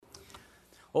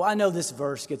Well, I know this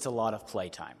verse gets a lot of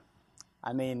playtime.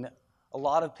 I mean, a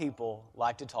lot of people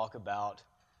like to talk about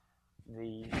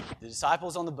the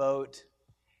disciples on the boat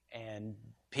and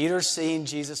Peter seeing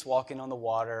Jesus walking on the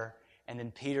water and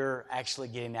then Peter actually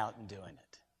getting out and doing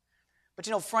it.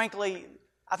 But, frankly,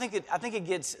 I think it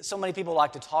gets, so many people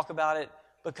like to talk about it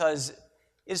because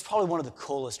it's probably one of the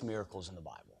coolest miracles in the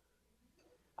Bible.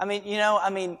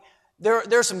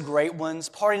 There are some great ones.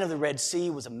 Parting of the Red Sea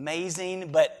was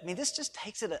amazing, but this just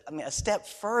takes it a step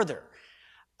further.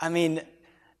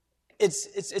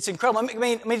 It's incredible.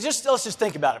 Let's just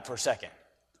think about it for a second.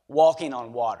 Walking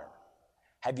on water.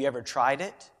 Have you ever tried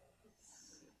it?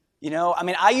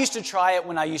 I used to try it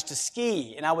when I used to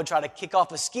ski, and I would try to kick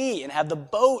off a ski and have the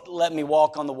boat let me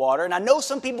walk on the water. And I know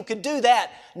some people could do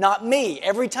that, not me.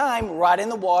 Every time, right in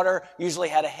the water, usually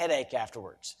had a headache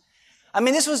afterwards.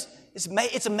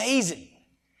 It's amazing.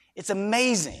 It's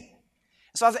amazing.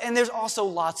 And there's also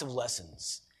lots of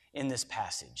lessons in this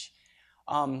passage.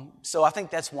 So I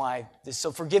think that's why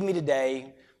so forgive me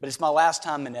today, but it's my last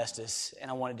time in Estes,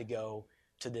 and I wanted to go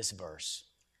to this verse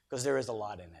because there is a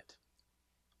lot in it.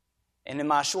 And in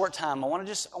my short time, I want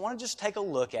to just take a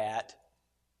look at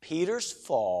Peter's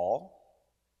fall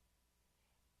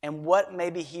and what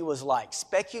maybe he was like,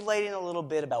 speculating a little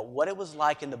bit about what it was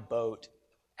like in the boat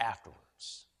afterwards.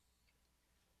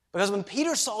 Because when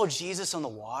Peter saw Jesus on the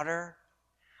water,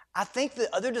 I think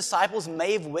the other disciples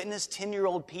may have witnessed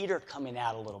 10-year-old Peter coming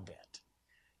out a little bit.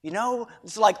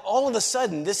 It's like all of a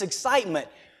sudden, this excitement,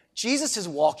 Jesus is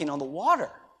walking on the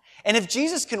water. And if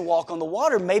Jesus can walk on the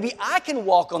water, maybe I can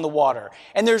walk on the water.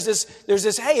 And there's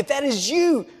this, hey, if that is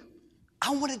you,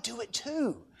 I want to do it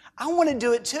too. I want to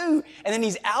do it too. And then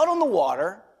he's out on the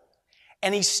water,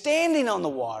 and he's standing on the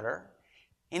water,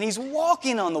 and he's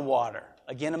walking on the water.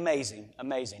 Again,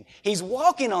 amazing. He's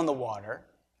walking on the water,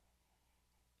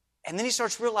 and then he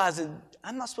starts realizing,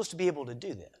 I'm not supposed to be able to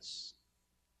do this.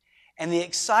 And the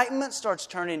excitement starts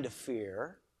turning to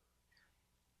fear.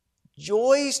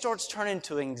 Joy starts turning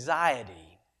to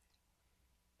anxiety.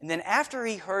 And then after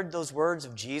he heard those words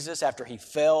of Jesus, after he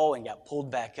fell and got pulled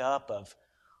back up of,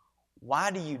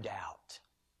 why do you doubt?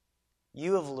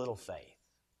 You have little faith.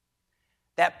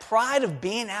 That pride of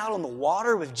being out on the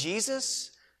water with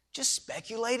Jesus, just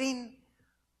speculating,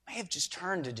 may have just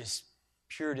turned to just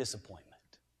pure disappointment.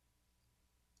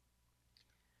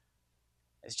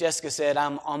 As Jessica said,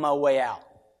 I'm on my way out.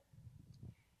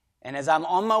 And as I'm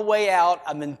on my way out,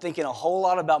 I've been thinking a whole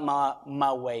lot about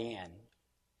my way in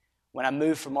when I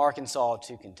moved from Arkansas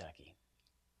to Kentucky.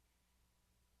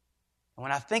 And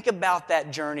when I think about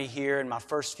that journey here in my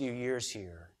first few years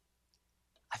here,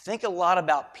 I think a lot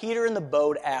about Peter in the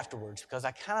boat afterwards because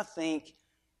I kind of think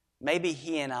maybe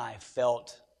he and I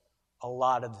felt a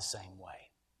lot of the same way.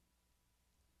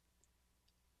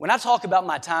 When I talk about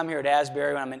my time here at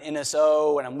Asbury, when I'm in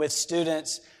NSO and I'm with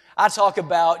students, I talk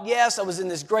about, yes, I was in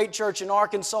this great church in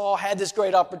Arkansas, had this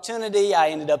great opportunity, I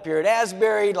ended up here at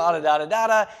Asbury,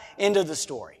 end of the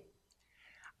story.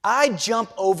 I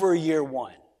jump over year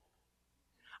one.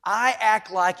 I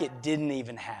act like it didn't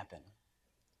even happen.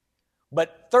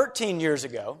 But 13 years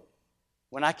ago,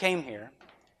 when I came here,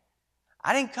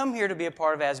 I didn't come here to be a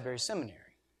part of Asbury Seminary.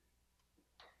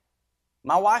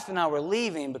 My wife and I were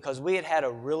leaving because we had had a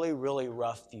really, really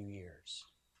rough few years.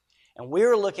 And we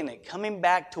were looking at coming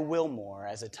back to Wilmore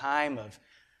as a time of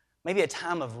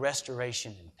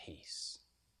restoration and peace.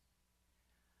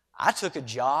 I took a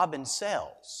job in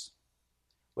sales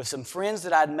with some friends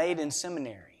that I'd made in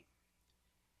seminary.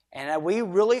 And we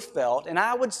really felt, and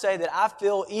I would say that I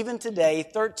feel even today,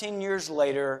 13 years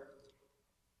later,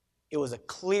 it was a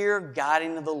clear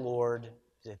guiding of the Lord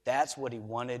that that's what He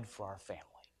wanted for our family.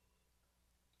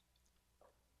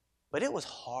 But it was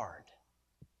hard.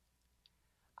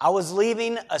 I was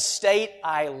leaving a state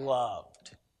I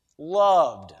loved.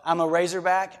 I'm a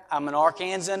Razorback. I'm an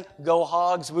Arkansan. Go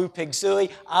Hogs. Woo Pig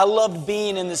Sooie. I loved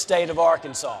being in the state of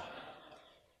Arkansas.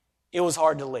 It was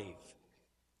hard to leave.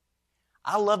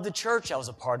 I loved the church I was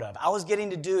a part of. I was getting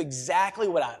to do exactly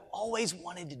what I always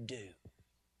wanted to do.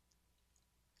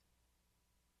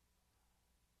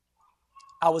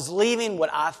 I was leaving what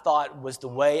I thought was the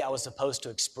way I was supposed to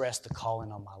express the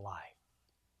calling on my life.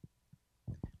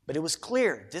 But it was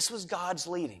clear, this was God's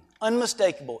leading.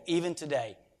 Unmistakable, even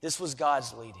today. This was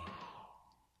God's leading.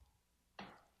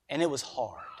 And it was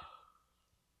hard.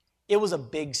 It was a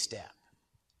big step.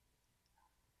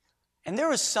 And there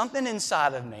was something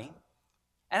inside of me,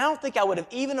 and I don't think I would have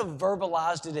even have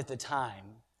verbalized it at the time,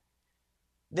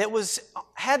 that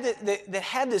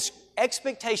had this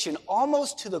expectation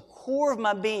almost to the core of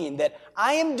my being that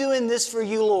I am doing this for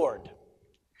you, Lord.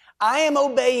 I am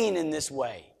obeying in this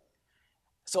way.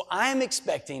 So I am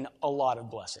expecting a lot of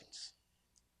blessings.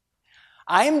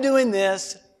 I am doing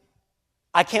this.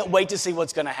 I can't wait to see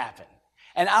what's going to happen.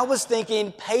 And I was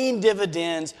thinking paying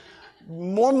dividends,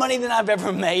 more money than I've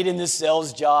ever made in this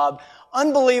sales job,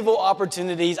 unbelievable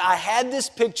opportunities. I had this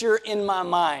picture in my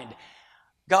mind.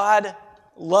 God,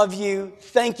 love you.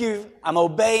 Thank you. I'm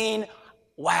obeying.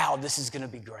 Wow, this is going to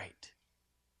be great.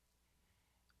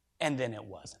 And then it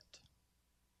wasn't.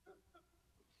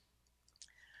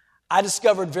 I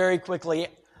discovered very quickly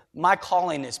my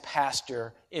calling is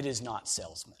pastor. It is not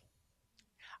salesman.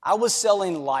 I was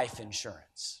selling life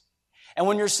insurance. And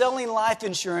when you're selling life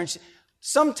insurance,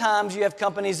 sometimes you have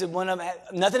companies that want to,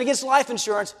 nothing against life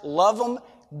insurance, love them,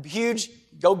 huge,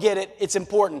 go get it, it's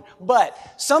important. But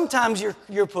sometimes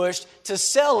you're pushed to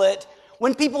sell it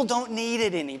when people don't need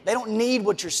it they don't need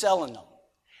what you're selling them.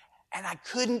 And I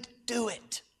couldn't do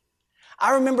it.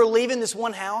 I remember leaving this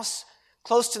one house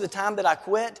close to the time that I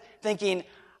quit, thinking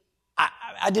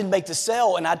I didn't make the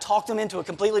sale, and I talked them into a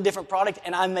completely different product,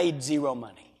 and I made zero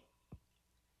money.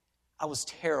 I was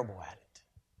terrible at it.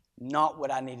 Not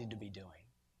what I needed to be doing.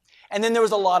 And then there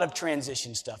was a lot of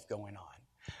transition stuff going on.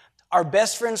 Our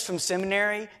best friends from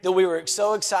seminary that we were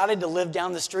so excited to live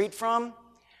down the street from,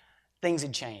 things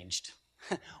had changed.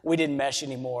 We didn't mesh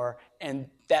anymore, and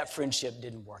that friendship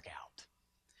didn't work out.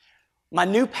 My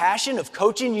new passion of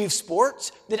coaching youth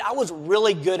sports that I was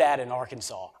really good at in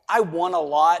Arkansas. I won a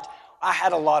lot. I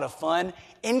had a lot of fun.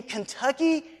 In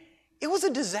Kentucky, it was a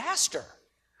disaster.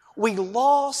 We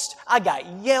lost. I got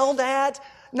yelled at,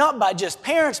 not by just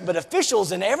parents, but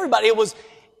officials and everybody. It was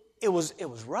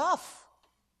rough.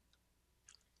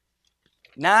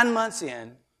 9 months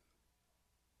in,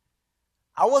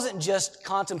 I wasn't just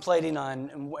contemplating on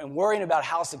and worrying about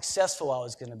how successful I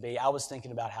was going to be. I was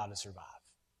thinking about how to survive.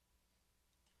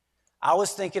 I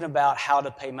was thinking about how to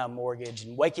pay my mortgage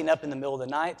and waking up in the middle of the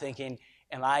night thinking,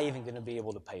 am I even going to be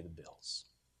able to pay the bills?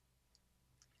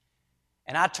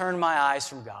 And I turned my eyes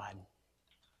from God,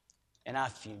 and I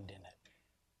fumed in it.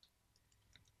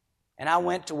 And I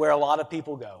went to where a lot of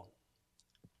people go.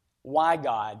 Why,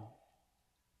 God?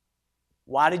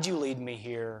 Why did you lead me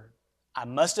here? I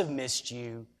must have missed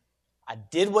you. I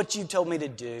did what you told me to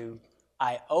do.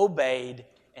 I obeyed,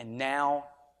 and now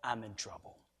I'm in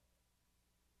trouble.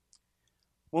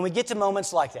 When we get to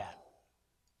moments like that,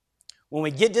 when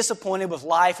we get disappointed with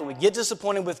life, when we get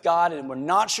disappointed with God, and we're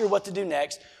not sure what to do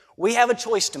next, we have a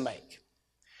choice to make.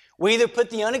 We either put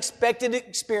the unexpected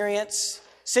experience,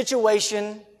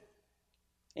 situation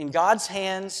in God's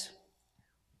hands,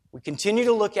 we continue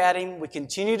to look at Him, we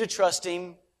continue to trust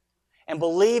Him, and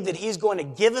believe that He's going to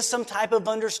give us some type of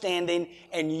understanding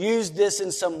and use this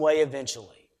in some way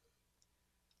eventually.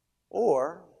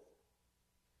 Or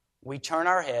we turn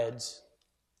our heads,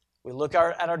 we look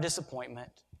at our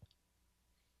disappointment,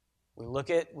 we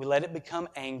let it become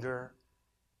anger,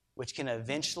 which can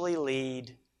eventually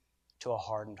lead to a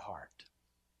hardened heart.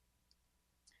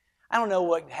 I don't know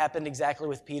what happened exactly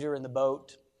with Peter in the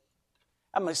boat.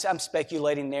 I'm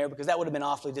speculating there because that would have been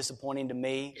awfully disappointing to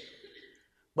me.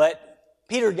 But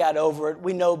Peter got over it.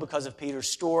 We know because of Peter's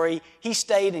story. He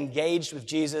stayed engaged with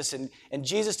Jesus, and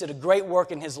Jesus did a great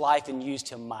work in his life and used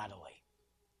him mightily.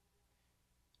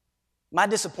 My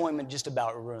disappointment just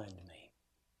about ruined me.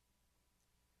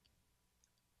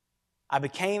 I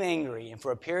became angry, and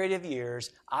for a period of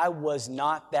years, I was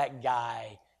not that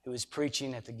guy who was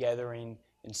preaching at the gathering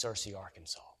in Searcy,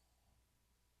 Arkansas.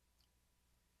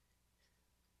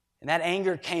 And that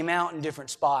anger came out in different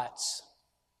spots.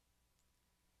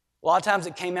 A lot of times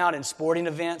it came out in sporting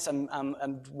events.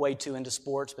 I'm way too into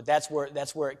sports, but that's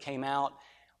where it came out.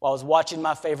 While I was watching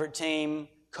my favorite team,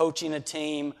 coaching a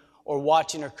team, or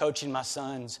watching or coaching my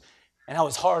sons. And I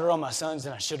was harder on my sons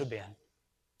than I should have been.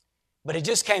 But it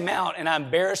just came out, and I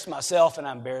embarrassed myself and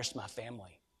I embarrassed my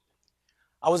family.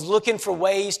 I was looking for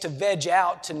ways to veg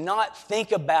out, to not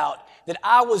think about that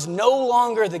I was no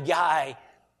longer the guy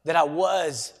that I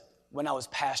was when I was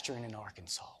pastoring in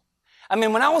Arkansas. I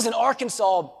mean, when I was in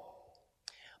Arkansas,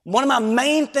 one of my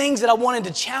main things that I wanted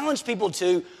to challenge people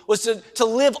to was to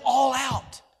live all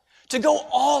out. To go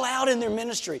all out in their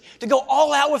ministry, to go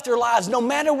all out with their lives, no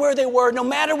matter where they were, no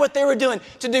matter what they were doing,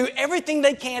 to do everything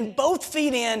they can, both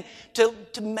feet in, to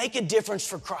make a difference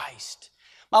for Christ.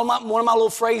 One of my little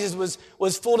phrases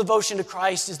was full devotion to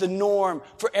Christ is the norm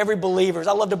for every believer.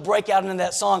 I love to break out into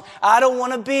that song. I don't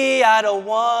want to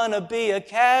be a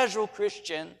casual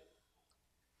Christian.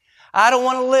 I don't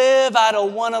want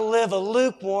to live a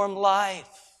lukewarm life.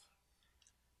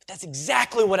 But that's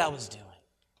exactly what I was doing.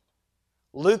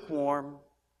 Lukewarm,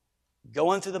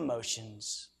 going through the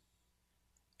motions,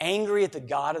 angry at the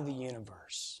God of the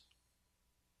universe.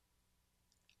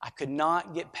 I could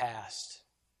not get past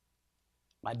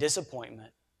my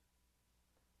disappointment,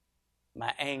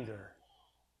 my anger,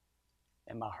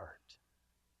 and my hurt.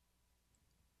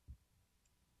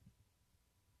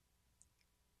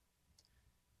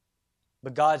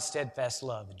 But God's steadfast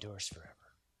love endures forever.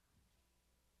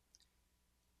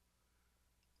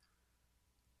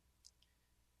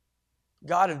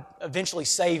 God eventually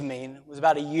saved me, and it was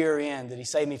about a year in that He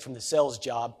saved me from the sales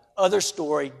job. Other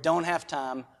story, don't have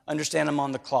time, understand I'm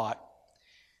on the clock.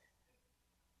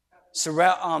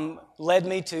 Led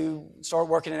me to start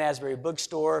working in Asbury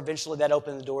Bookstore. Eventually that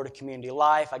opened the door to community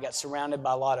life. I got surrounded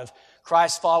by a lot of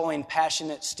Christ-following,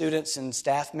 passionate students and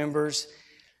staff members.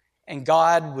 And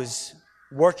God was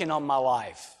working on my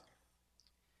life,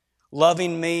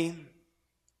 loving me,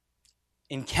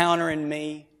 encountering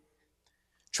me,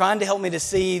 trying to help me to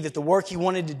see that the work He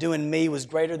wanted to do in me was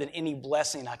greater than any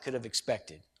blessing I could have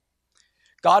expected.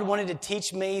 God wanted to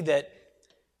teach me that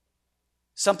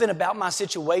something about my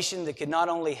situation that could not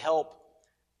only help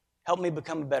me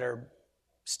become a better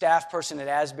staff person at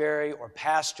Asbury or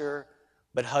pastor,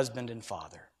 but husband and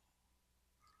father.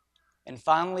 And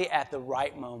finally, at the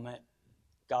right moment,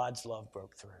 God's love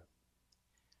broke through.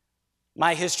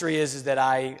 My history is that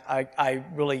I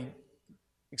really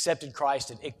accepted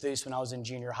Christ at Ichthus when I was in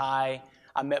junior high.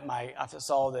 I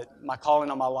saw that my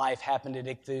calling on my life happened at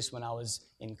Ichthus when I was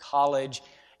in college.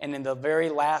 And in the very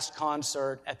last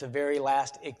concert at the very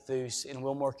last Ichthus in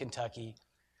Wilmore, Kentucky,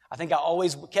 I think I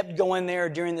always kept going there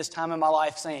during this time in my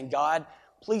life saying, God,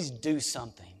 please do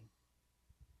something.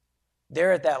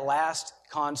 There at that last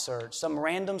concert, some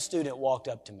random student walked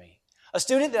up to me. A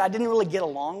student that I didn't really get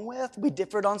along with. We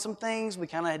differed on some things. We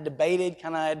kind of had debated,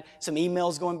 kind of had some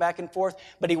emails going back and forth.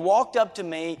 But he walked up to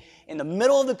me in the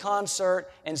middle of the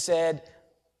concert and said,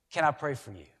 can I pray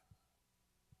for you?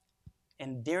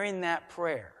 And during that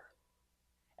prayer,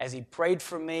 as he prayed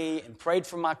for me and prayed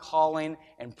for my calling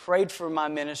and prayed for my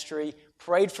ministry,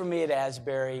 prayed for me at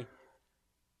Asbury,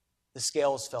 the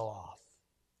scales fell off.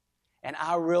 And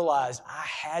I realized I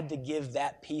had to give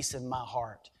that peace in my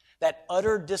heart, that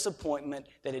utter disappointment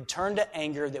that had turned to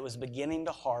anger that was beginning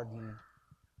to harden,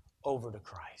 over to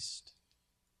Christ.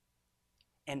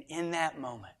 And in that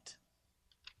moment,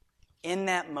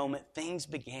 things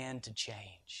began to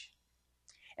change.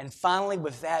 And finally,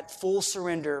 with that full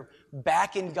surrender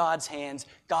back in God's hands,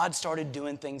 God started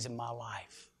doing things in my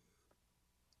life.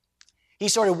 He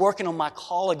started working on my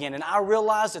call again, and I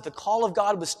realized that the call of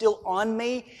God was still on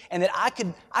me and that I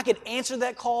could answer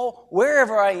that call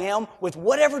wherever I am with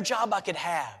whatever job I could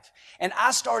have. And I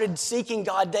started seeking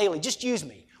God daily. Just use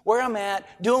me. Where I'm at,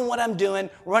 doing what I'm doing,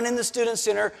 running the student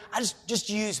center, just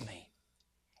use me.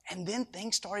 And then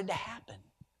things started to happen.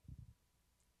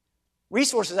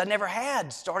 Resources I never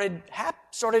had started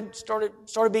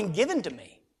being given to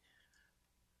me.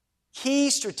 Key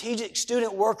strategic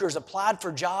student workers applied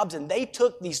for jobs, and they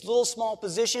took these little small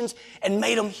positions and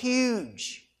made them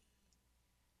huge.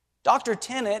 Dr.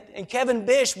 Tennant and Kevin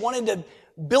Bish wanted to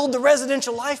build the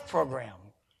residential life program,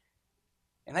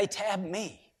 and they tabbed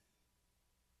me.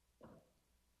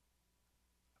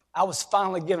 I was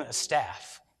finally given a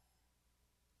staff.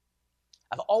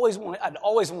 I'd always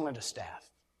wanted a staff.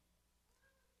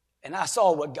 And I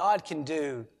saw what God can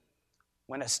do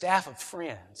when a staff of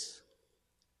friends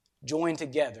join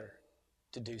together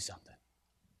to do something.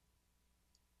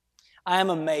 I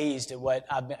am amazed at what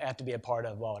I have to be a part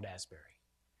of while at Asbury.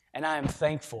 And I am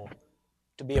thankful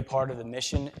to be a part of the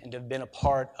mission and to have been a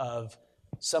part of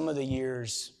some of the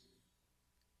years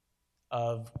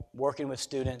of working with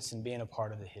students and being a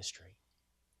part of the history.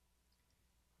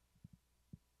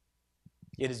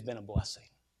 It has been a blessing.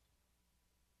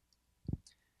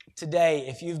 Today,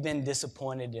 if you've been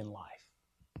disappointed in life,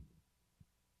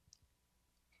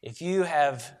 if you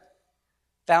have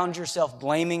found yourself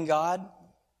blaming God,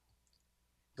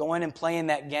 going and playing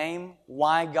that game,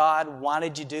 why God, why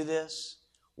did you do this?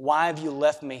 Why have you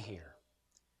left me here?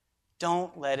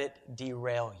 Don't let it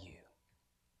derail you.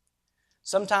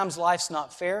 Sometimes life's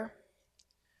not fair.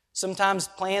 Sometimes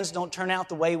plans don't turn out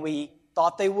the way we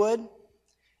thought they would.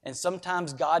 And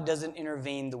sometimes God doesn't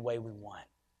intervene the way we want.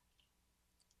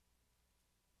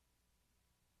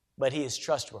 But He is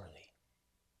trustworthy.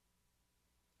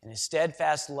 And His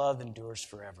steadfast love endures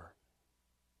forever.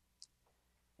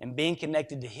 And being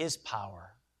connected to His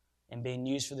power and being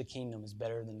used for the kingdom is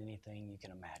better than anything you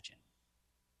can imagine.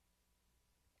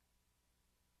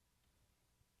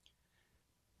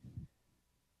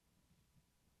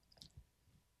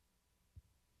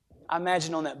 I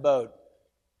imagine on that boat,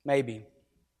 maybe,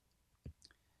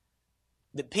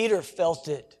 that Peter felt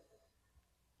it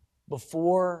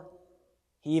before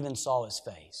he even saw His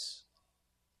face.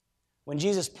 When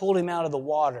Jesus pulled him out of the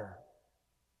water,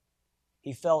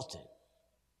 he felt it.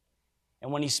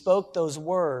 And when he spoke those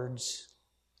words,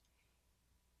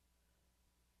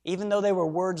 even though they were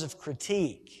words of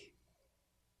critique,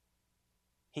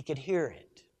 he could hear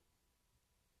it.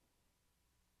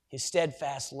 His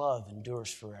steadfast love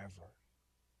endures forever.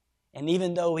 And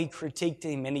even though he critiqued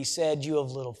him and he said, "You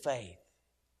have little faith,"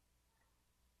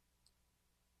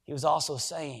 he was also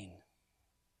saying,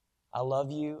 "I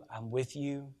love you, I'm with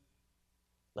you,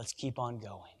 let's keep on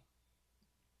going."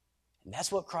 And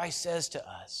that's what Christ says to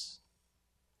us.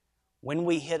 When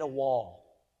we hit a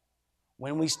wall,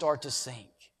 when we start to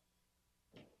sink,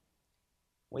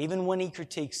 even when he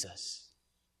critiques us,